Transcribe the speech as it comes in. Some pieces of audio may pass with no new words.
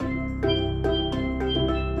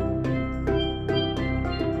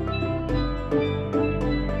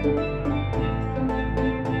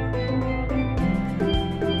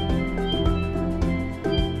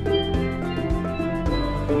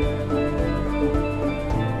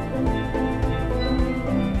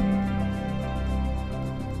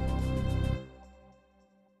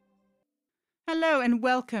Hello and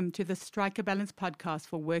welcome to the Strike a Balance podcast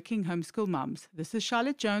for working homeschool moms. This is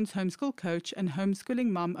Charlotte Jones, homeschool coach and homeschooling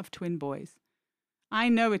mom of twin boys. I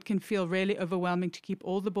know it can feel really overwhelming to keep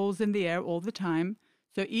all the balls in the air all the time,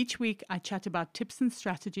 so each week I chat about tips and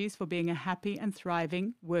strategies for being a happy and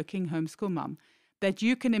thriving working homeschool mom that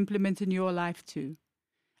you can implement in your life too.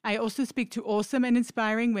 I also speak to awesome and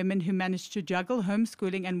inspiring women who manage to juggle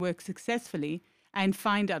homeschooling and work successfully and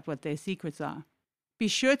find out what their secrets are. Be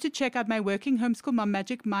sure to check out my Working Homeschool Mom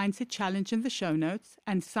Magic Mindset Challenge in the show notes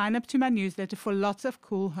and sign up to my newsletter for lots of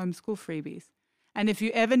cool homeschool freebies. And if you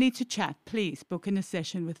ever need to chat, please book in a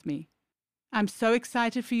session with me. I'm so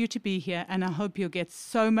excited for you to be here, and I hope you'll get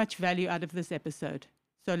so much value out of this episode.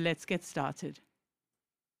 So let's get started.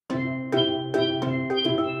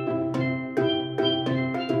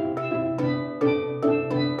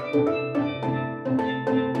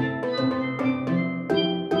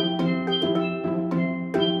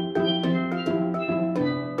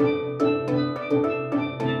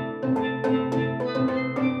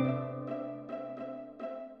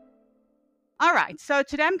 All right, so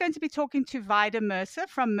today I'm going to be talking to Vida Mercer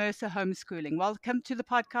from Mercer Homeschooling. Welcome to the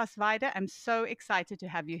podcast, Vida. I'm so excited to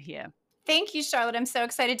have you here. Thank you, Charlotte. I'm so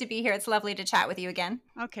excited to be here. It's lovely to chat with you again.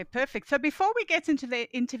 Okay, perfect. So before we get into the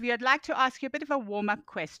interview, I'd like to ask you a bit of a warm-up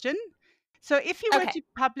question. So if you were to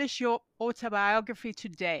publish your autobiography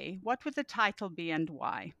today, what would the title be and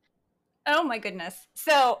why? Oh my goodness.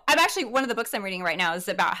 So I'm actually, one of the books I'm reading right now is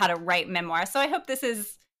about how to write memoir. So I hope this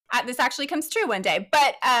actually comes true one day.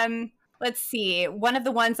 But let's see. One of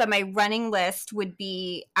the ones on my running list would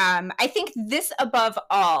be, I think, this above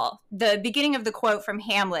all, the beginning of the quote from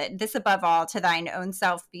Hamlet, this above all, to thine own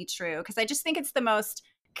self be true. Because I just think it's the most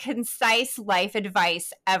concise life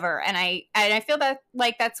advice ever. And I feel that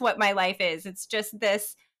like that's what my life is. It's just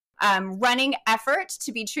this running effort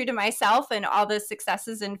to be true to myself and all the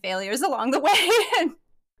successes and failures along the way.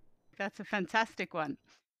 That's a fantastic one.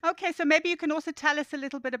 Okay, so maybe you can also tell us a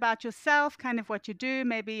little bit about yourself, kind of what you do,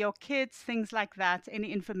 maybe your kids, things like that,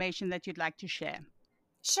 any information that you'd like to share.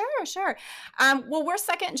 Sure. Well, we're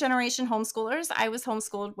second generation homeschoolers. I was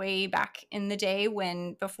homeschooled way back in the day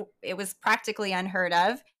before it was practically unheard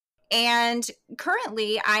of. And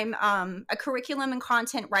currently I'm a curriculum and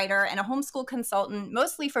content writer and a homeschool consultant,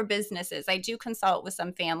 mostly for businesses. I do consult with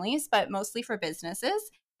some families, but mostly for businesses.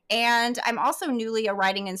 And I'm also newly a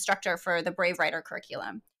writing instructor for the Brave Writer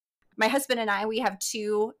curriculum. My husband and I, we have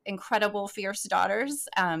two incredible, fierce daughters,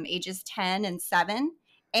 ages 10 and 7.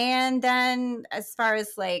 And then as far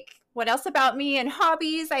as like what else about me and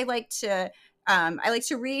hobbies, I like to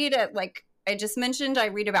read. Like I just mentioned, I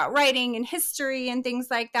read about writing and history and things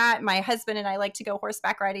like that. My husband and I like to go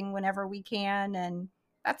horseback riding whenever we can. And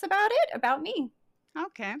that's about it about me.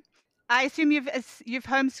 Okay. I assume you've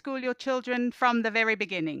homeschooled your children from the very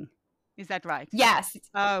beginning. Is that right? Yes.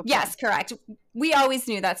 Okay. Yes, correct. We always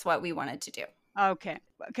knew that's what we wanted to do. Okay.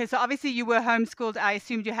 So obviously you were homeschooled. I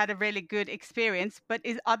assumed you had a really good experience, but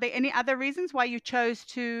are there any other reasons why you chose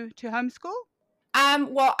to homeschool?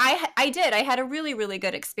 Well, I did. I had a really, really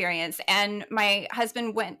good experience, and my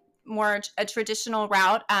husband went more a traditional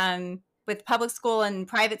route with public school and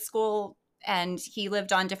private school, and he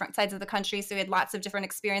lived on different sides of the country, so he had lots of different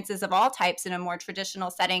experiences of all types in a more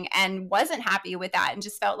traditional setting, and wasn't happy with that, and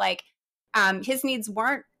just felt like his needs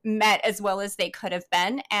weren't met as well as they could have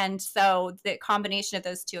been. And so the combination of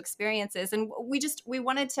those two experiences, and we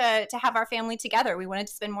wanted to have our family together. We wanted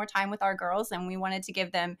to spend more time with our girls, and we wanted to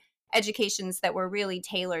give them educations that were really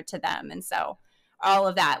tailored to them. And so all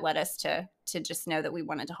of that led us to just know that we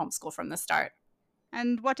wanted to homeschool from the start.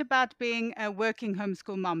 And what about being a working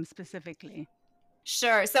homeschool mom specifically?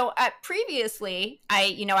 Sure. So previously,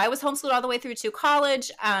 I was homeschooled all the way through to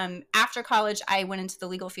college. After college, I went into the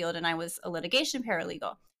legal field and I was a litigation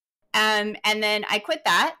paralegal. And then I quit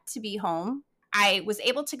that to be home. I was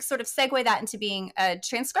able to sort of segue that into being a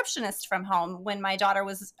transcriptionist from home when my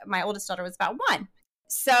oldest daughter was about 1.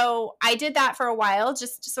 So I did that for a while,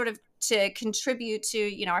 just sort of to contribute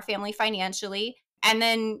to, our family financially, and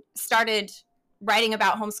then started writing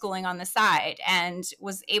about homeschooling on the side and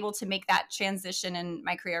was able to make that transition in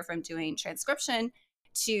my career from doing transcription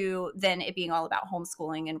to then it being all about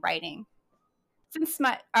homeschooling and writing. Since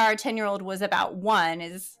our 10-year-old was about 1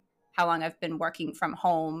 is how long I've been working from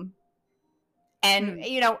home. And,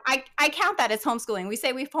 I count that as homeschooling. We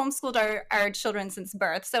say we've homeschooled our children since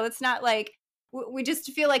birth. So it's not like we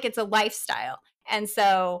just feel like it's a lifestyle. And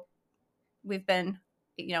so we've been,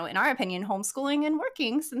 in our opinion, homeschooling and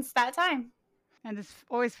working since that time. And it's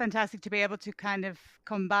always fantastic to be able to kind of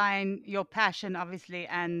combine your passion, obviously,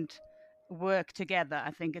 and work together. I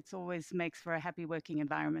think it's always makes for a happy working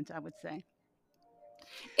environment, I would say.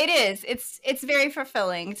 It is. It's very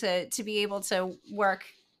fulfilling to be able to work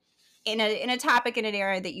in a topic in an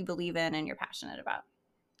area that you believe in and you're passionate about.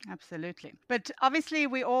 Absolutely. But obviously,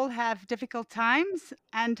 we all have difficult times.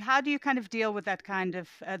 And how do you kind of deal with that kind of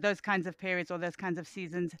those kinds of periods or those kinds of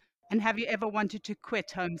seasons? And have you ever wanted to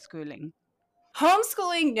quit homeschooling?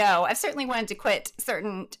 Homeschooling, no. I've certainly wanted to quit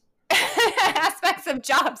certain aspects of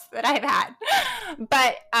jobs that I've had,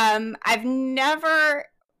 but I've never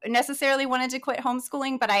necessarily wanted to quit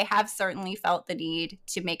homeschooling, but I have certainly felt the need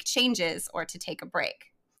to make changes or to take a break.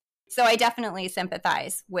 So I definitely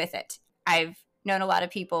sympathize with it. I've known a lot of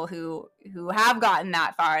people who have gotten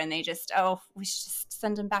that far and they just, oh, we should just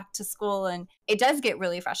send them back to school. And it does get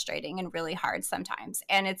really frustrating and really hard sometimes.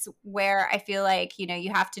 And it's where I feel like,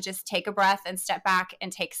 you have to just take a breath and step back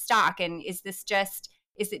and take stock. And is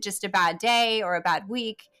it just a bad day or a bad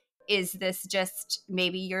week? Is this just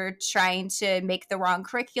maybe you're trying to make the wrong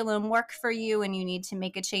curriculum work for you and you need to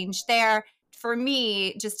make a change there? For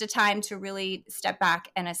me, just a time to really step back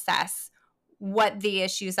and assess what the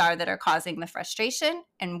issues are that are causing the frustration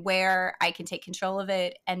and where I can take control of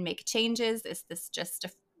it and make changes. Is this just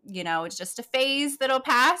it's just a phase that'll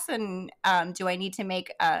pass? And do I need to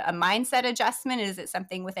make a mindset adjustment? Is it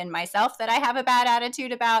something within myself that I have a bad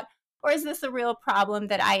attitude about? Or is this a real problem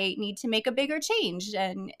that I need to make a bigger change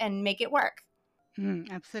and make it work?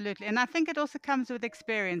 Absolutely. And I think it also comes with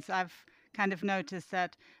experience. I've kind of noticed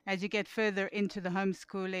that as you get further into the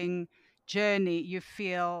homeschooling journey, you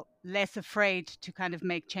feel less afraid to kind of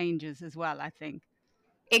make changes as well, I think.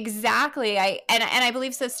 Exactly. I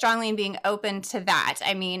believe so strongly in being open to that.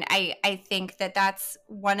 I mean, I think that that's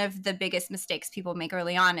one of the biggest mistakes people make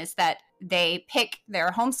early on is that they pick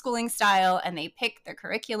their homeschooling style and they pick their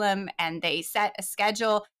curriculum and they set a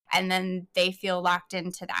schedule and then they feel locked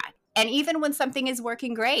into that. And even when something is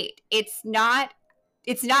working great, it's not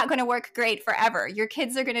going to work great forever. Your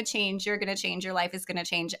kids are going to change, you're going to change, your life is going to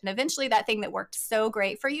change, and eventually that thing that worked so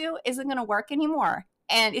great for you isn't going to work anymore.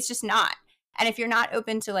 And it's just not. And if you're not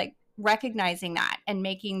open to like recognizing that and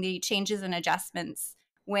making the changes and adjustments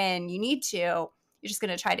when you need to, you're just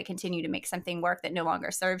going to try to continue to make something work that no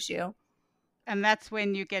longer serves you. And that's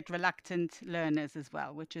when you get reluctant learners as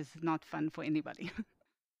well, which is not fun for anybody.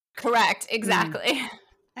 Correct. Mm. Exactly.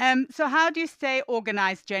 So how do you stay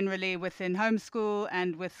organized generally within homeschool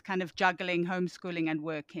and with kind of juggling homeschooling and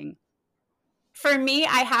working? For me,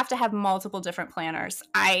 I have to have multiple different planners.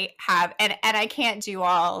 I have, and I can't do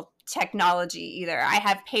all technology either. I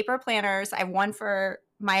have paper planners. I have one for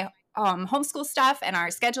my homeschool stuff and our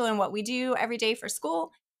schedule and what we do every day for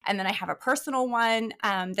school. And then I have a personal one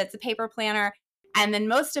that's a paper planner. And then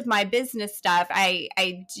most of my business stuff, I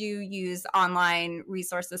do use online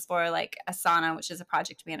resources for, like Asana, which is a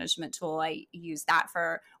project management tool. I use that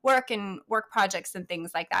for work and work projects and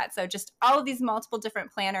things like that. So just all of these multiple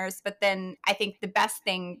different planners. But then I think the best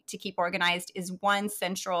thing to keep organized is one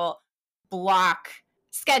central block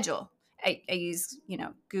schedule. I use,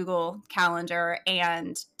 Google Calendar.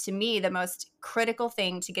 And to me, the most critical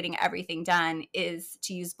thing to getting everything done is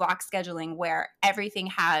to use block scheduling where everything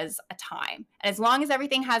has a time. And as long as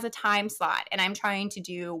everything has a time slot and I'm trying to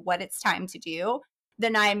do what it's time to do,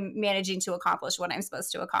 then I'm managing to accomplish what I'm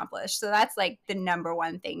supposed to accomplish. So that's like the number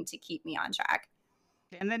one thing to keep me on track.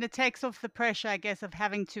 And then it takes off the pressure, I guess, of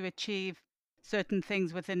having to achieve certain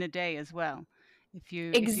things within a day as well. If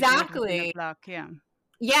you do it within a Exactly. block, yeah.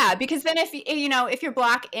 Yeah, because then if your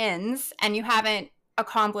block ends and you haven't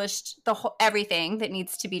accomplished the whole everything that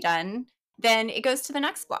needs to be done, then it goes to the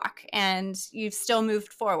next block and you've still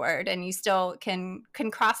moved forward and you still can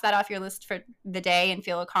cross that off your list for the day and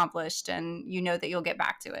feel accomplished and you know that you'll get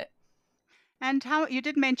back to it. And how you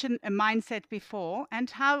did mention a mindset before, and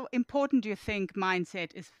how important do you think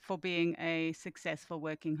mindset is for being a successful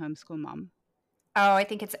working homeschool mom? Oh, I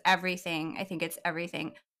think it's everything. I think it's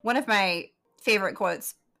everything. One of my favorite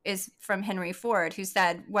quotes is from Henry Ford, who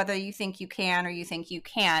said, whether you think you can or you think you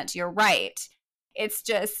can't, you're right. It's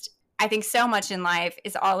just, I think so much in life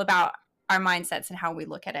is all about our mindsets and how we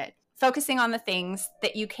look at it. Focusing on the things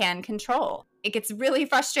that you can control. It gets really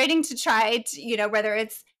frustrating to try to, whether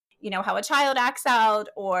it's, how a child acts out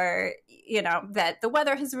or, that the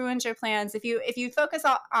weather has ruined your plans. If you focus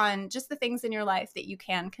on just the things in your life that you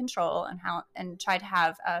can control and try to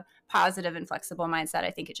have a positive and flexible mindset,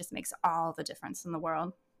 I think it just makes all the difference in the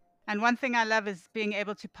world. And one thing I love is being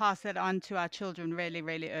able to pass that on to our children really,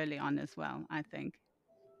 really early on as well, I think.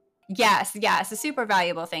 Yes, yes, a super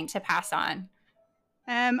valuable thing to pass on.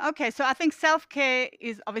 Okay, so I think self-care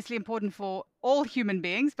is obviously important for all human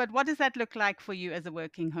beings, but what does that look like for you as a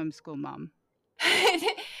working homeschool mom?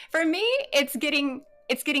 For me, it's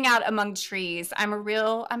it's getting out among trees. I'm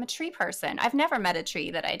a tree person. I've never met a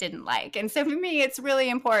tree that I didn't like. And so for me, it's really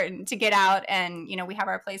important to get out and, we have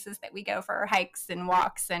our places that we go for hikes and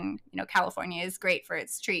walks, and, California is great for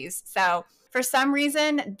its trees. So for some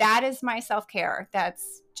reason, that is my self-care.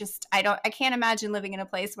 That's just, I can't imagine living in a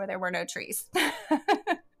place where there were no trees.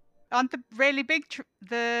 Aren't the really big,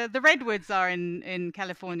 the redwoods are in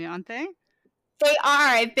California, aren't they? They are.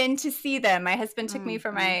 I've been to see them. My husband took me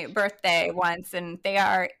for my birthday once, and they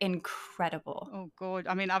are incredible. Oh, God.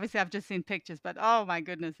 I mean, obviously, I've just seen pictures, but oh my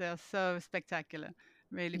goodness, they're so spectacular.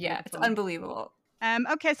 Really beautiful. It's unbelievable.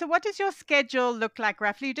 Okay, so what does your schedule look like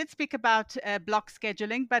roughly? You did speak about block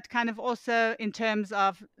scheduling, but kind of also in terms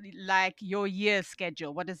of like your year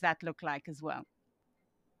schedule, what does that look like as well?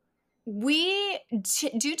 We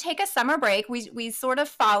do take a summer break. We sort of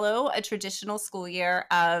follow a traditional school year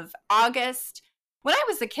of August. When I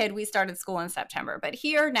was a kid, we started school in September, but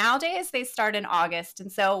here nowadays they start in August.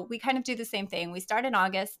 And so we kind of do the same thing. We start in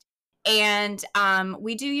August, and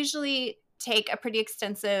we do usually take a pretty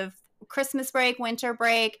extensive Christmas break, winter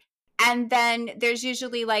break. And then there's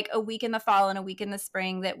usually like a week in the fall and a week in the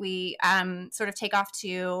spring that we sort of take off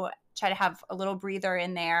to try to have a little breather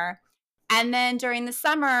in there. And then during the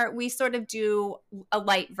summer, we sort of do a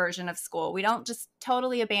light version of school. We don't just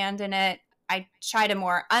totally abandon it. I try to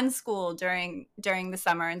more unschool during the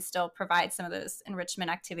summer and still provide some of those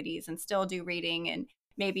enrichment activities and still do reading and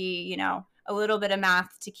maybe, a little bit of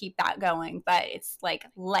math to keep that going. But it's like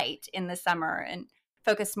light in the summer and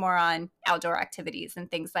focus more on outdoor activities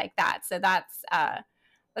and things like that. So that's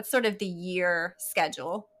sort of the year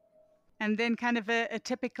schedule. And then kind of a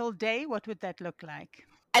typical day, what would that look like?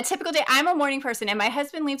 A typical day, I'm a morning person, and my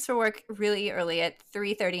husband leaves for work really early at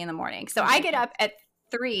 3:30 in the morning. So I get up at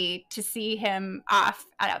 3 to see him off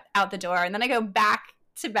out the door, and then I go back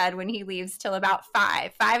to bed when he leaves till about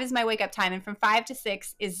 5. 5 is my wake up time, and from 5 to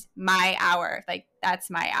 6 is my hour. Like, that's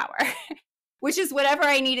my hour, which is whatever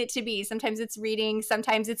I need it to be. Sometimes it's reading,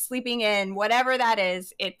 sometimes it's sleeping in, whatever that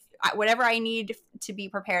is. It's whatever I need to be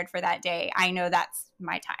prepared for that day. I know that's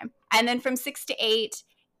my time. And then from 6 to 8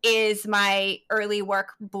 is my early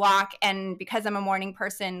work block. And because I'm a morning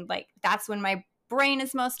person, like that's when my brain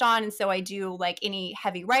is most on. And so I do like any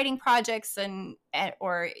heavy writing projects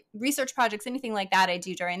or research projects, anything like that I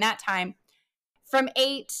do during that time. From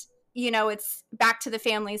 8, it's back to the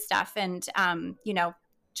family stuff and,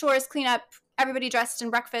 chores, cleanup, everybody dressed in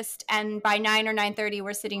breakfast. And by 9 or 9:30,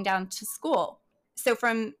 we're sitting down to school. So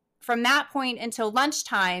from that point until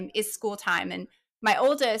lunchtime is school time. And my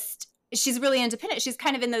oldest, she's really independent. She's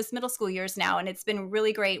kind of in those middle school years now, and it's been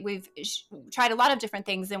really great. We've tried a lot of different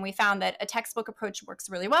things, and we found that a textbook approach works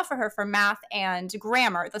really well for her for math and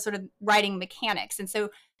grammar, the sort of writing mechanics. And so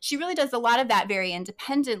she really does a lot of that very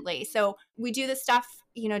independently. So we do the stuff,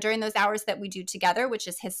 during those hours that we do together, which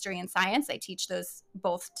is history and science. I teach those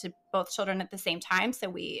to both children at the same time. So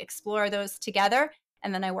we explore those together.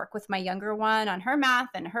 And then I work with my younger one on her math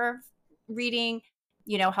and her reading,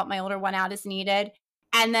 help my older one out as needed.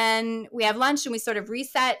 And then we have lunch and we sort of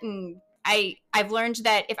reset. And I've learned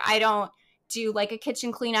that if I don't do like a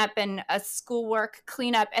kitchen cleanup and a schoolwork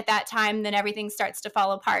cleanup at that time, then everything starts to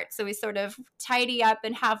fall apart. So we sort of tidy up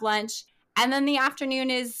and have lunch. And then the afternoon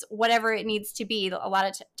is whatever it needs to be. A lot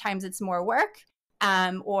of times it's more work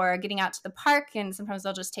or getting out to the park. And sometimes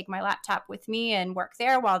I'll just take my laptop with me and work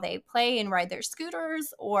there while they play and ride their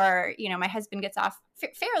scooters. Or, my husband gets off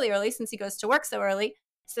fairly early since he goes to work so early.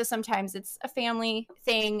 So sometimes it's a family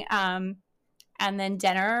thing, and then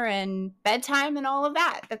dinner and bedtime and all of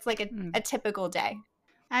that. That's like a typical day.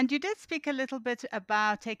 And you did speak a little bit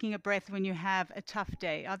about taking a breath when you have a tough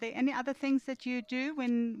day. Are there any other things that you do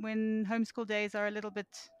when homeschool days are a little bit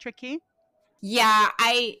tricky? Yeah,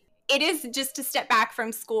 it is just to step back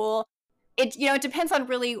from school. It depends on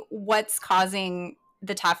really what's causing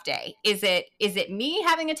the tough day. Is it me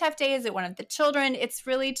having a tough day? Is it one of the children? It's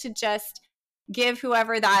really to just give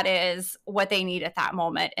whoever that is what they need at that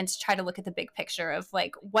moment and to try to look at the big picture of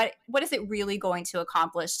like, what is it really going to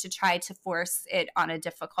accomplish to try to force it on a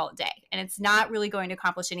difficult day? And it's not really going to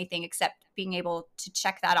accomplish anything except being able to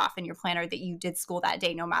check that off in your planner that you did school that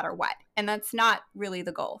day, no matter what. And that's not really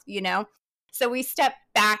the goal, So we step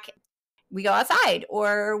back, we go outside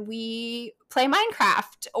or we play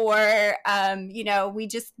Minecraft or, we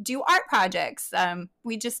just do art projects.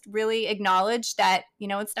 We just really acknowledge that,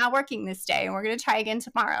 it's not working this day and we're going to try again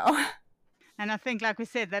tomorrow. And I think, like we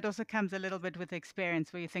said, that also comes a little bit with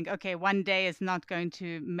experience where you think, okay, one day is not going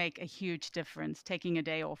to make a huge difference. Taking a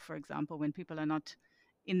day off, for example, when people are not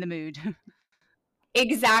in the mood.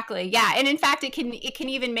 Exactly. Yeah. And in fact, it can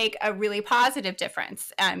even make a really positive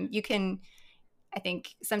difference. You can I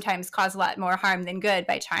think sometimes cause a lot more harm than good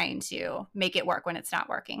by trying to make it work when it's not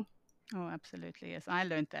working. Oh, absolutely. Yes, I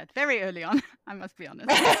learned that very early on, I must be honest.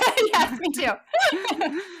 Yes, me too.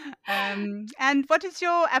 And what is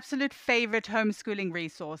your absolute favorite homeschooling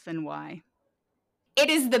resource and why? It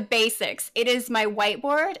is the basics. It is my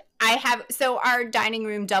whiteboard. So our dining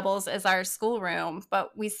room doubles as our schoolroom,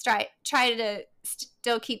 but we try to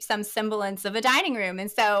still keep some semblance of a dining room. And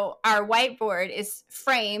so our whiteboard is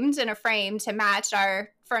framed in a frame to match our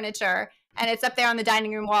furniture. And it's up there on the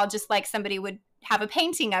dining room wall, just like somebody would have a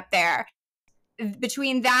painting up there.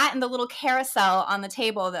 Between that and the little carousel on the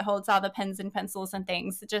table that holds all the pens and pencils and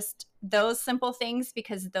things, just those simple things,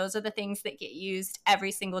 because those are the things that get used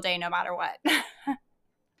every single day, no matter what.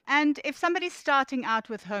 And if somebody's starting out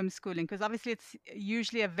with homeschooling, because obviously it's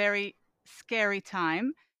usually a very scary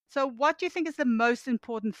time. So what do you think is the most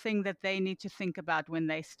important thing that they need to think about when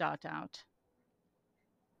they start out?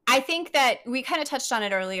 I think that we kind of touched on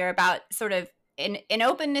it earlier about sort of an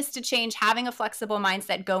openness to change, having a flexible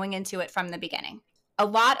mindset going into it from the beginning. A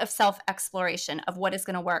lot of self-exploration of what is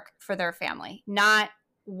going to work for their family, not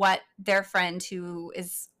what their friend who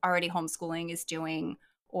is already homeschooling is doing,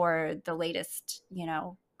 or the latest,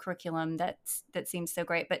 curriculum that seems so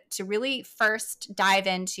great, but to really first dive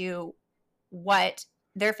into what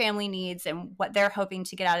their family needs and what they're hoping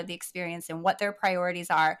to get out of the experience and what their priorities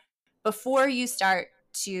are before you start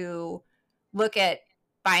to look at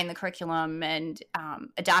buying the curriculum and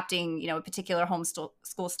adopting, a particular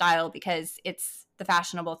homeschool style because it's the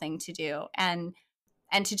fashionable thing to do, and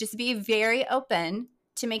to just be very open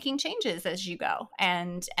to making changes as you go,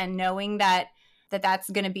 and knowing that that's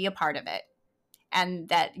going to be a part of it. And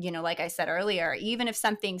that, like I said earlier, even if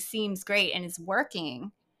something seems great and is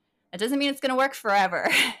working, it doesn't mean it's going to work forever.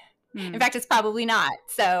 In fact, it's probably not.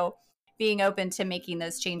 So being open to making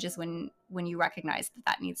those changes when you recognize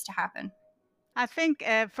that needs to happen. I think,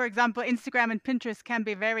 for example, Instagram and Pinterest can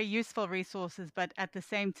be very useful resources, but at the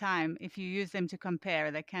same time, if you use them to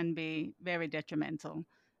compare, they can be very detrimental.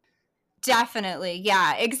 Definitely.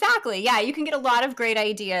 Yeah, exactly. Yeah, you can get a lot of great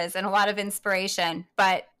ideas and a lot of inspiration,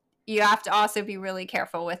 but you have to also be really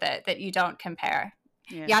careful with it that you don't compare.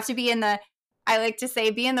 Yes. You have to be I like to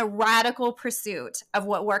say, be in the radical pursuit of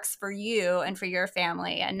what works for you and for your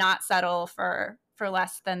family, and not settle for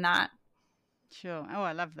less than that. Sure. Oh,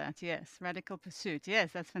 I love that. Yes. Radical pursuit.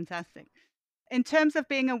 Yes, that's fantastic. In terms of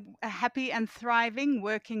being a happy and thriving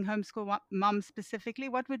working homeschool mom specifically,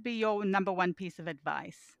 what would be your number one piece of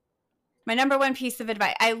advice? My number one piece of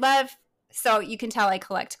advice, so you can tell I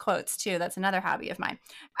collect quotes too. That's another hobby of mine.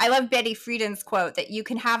 I love Betty Friedan's quote that you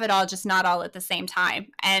can have it all, just not all at the same time.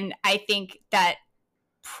 And I think that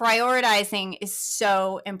prioritizing is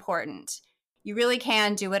so important. You really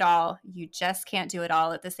can do it all. You just can't do it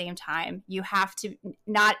all at the same time. You have to,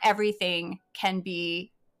 not everything can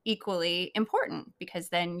be equally important, because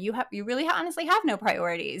then you really honestly have no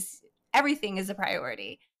priorities. Everything is a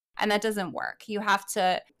priority. And that doesn't work. You have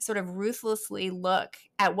to sort of ruthlessly look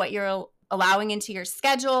at what you're allowing into your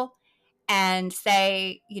schedule and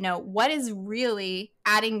say, what is really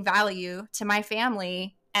adding value to my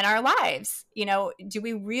family and our lives? Do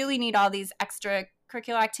we really need all these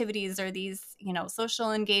extracurricular activities or these,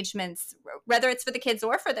 social engagements, whether it's for the kids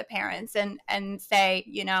or for the parents, and say,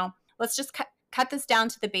 let's just cut this down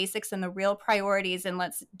to the basics and the real priorities, and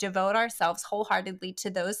let's devote ourselves wholeheartedly to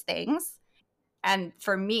those things. And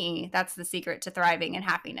for me, that's the secret to thriving and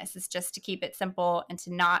happiness, is just to keep it simple and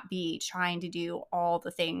to not be trying to do all the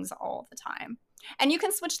things all the time. And you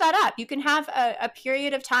can switch that up. You can have a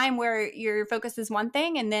period of time where your focus is one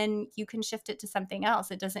thing, and then you can shift it to something else.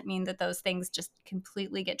 It doesn't mean that those things just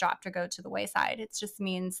completely get dropped or go to the wayside. It just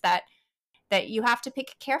means that you have to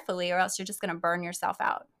pick carefully, or else you're just going to burn yourself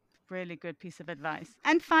out. Really good piece of advice.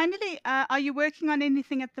 And finally, are you working on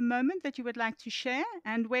anything at the moment that you would like to share?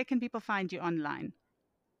 And where can people find you online?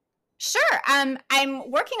 Sure. I'm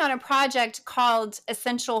working on a project called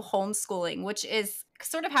Essential Homeschooling, which is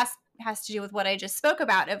sort of has to do with what I just spoke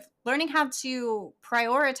about, of learning how to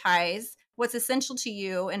prioritize what's essential to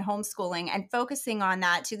you in homeschooling and focusing on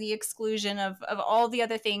that to the exclusion of all the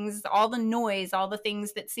other things, all the noise, all the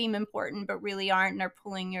things that seem important but really aren't and are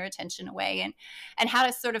pulling your attention away, and how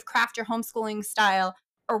to sort of craft your homeschooling style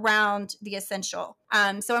around the essential.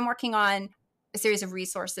 So I'm working on a series of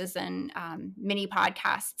resources and mini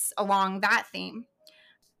podcasts along that theme.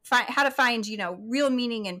 How to find, real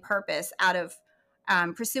meaning and purpose out of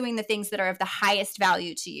pursuing the things that are of the highest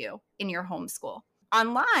value to you in your homeschool.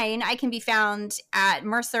 Online, I can be found at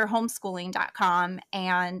mercerhomeschooling.com,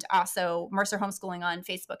 and also Mercer Homeschooling on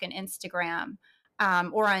Facebook and Instagram.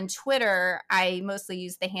 or on Twitter, I mostly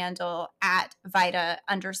use the handle at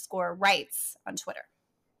Vida_rights on Twitter.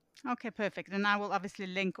 Okay, perfect. And I will obviously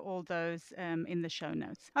link all those in the show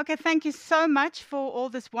notes. Okay, thank you so much for all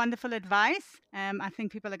this wonderful advice. I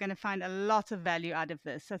think people are going to find a lot of value out of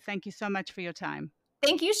this. So thank you so much for your time.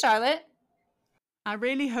 Thank you, Charlotte. I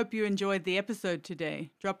really hope you enjoyed the episode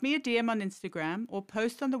today. Drop me a DM on Instagram or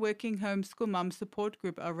post on the Working Homeschool Mom support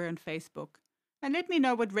group over on Facebook. And let me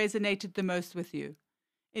know what resonated the most with you.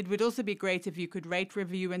 It would also be great if you could rate,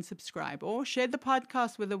 review, and subscribe, or share the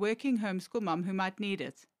podcast with a working homeschool mom who might need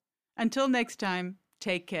it. Until next time,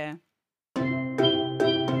 take care.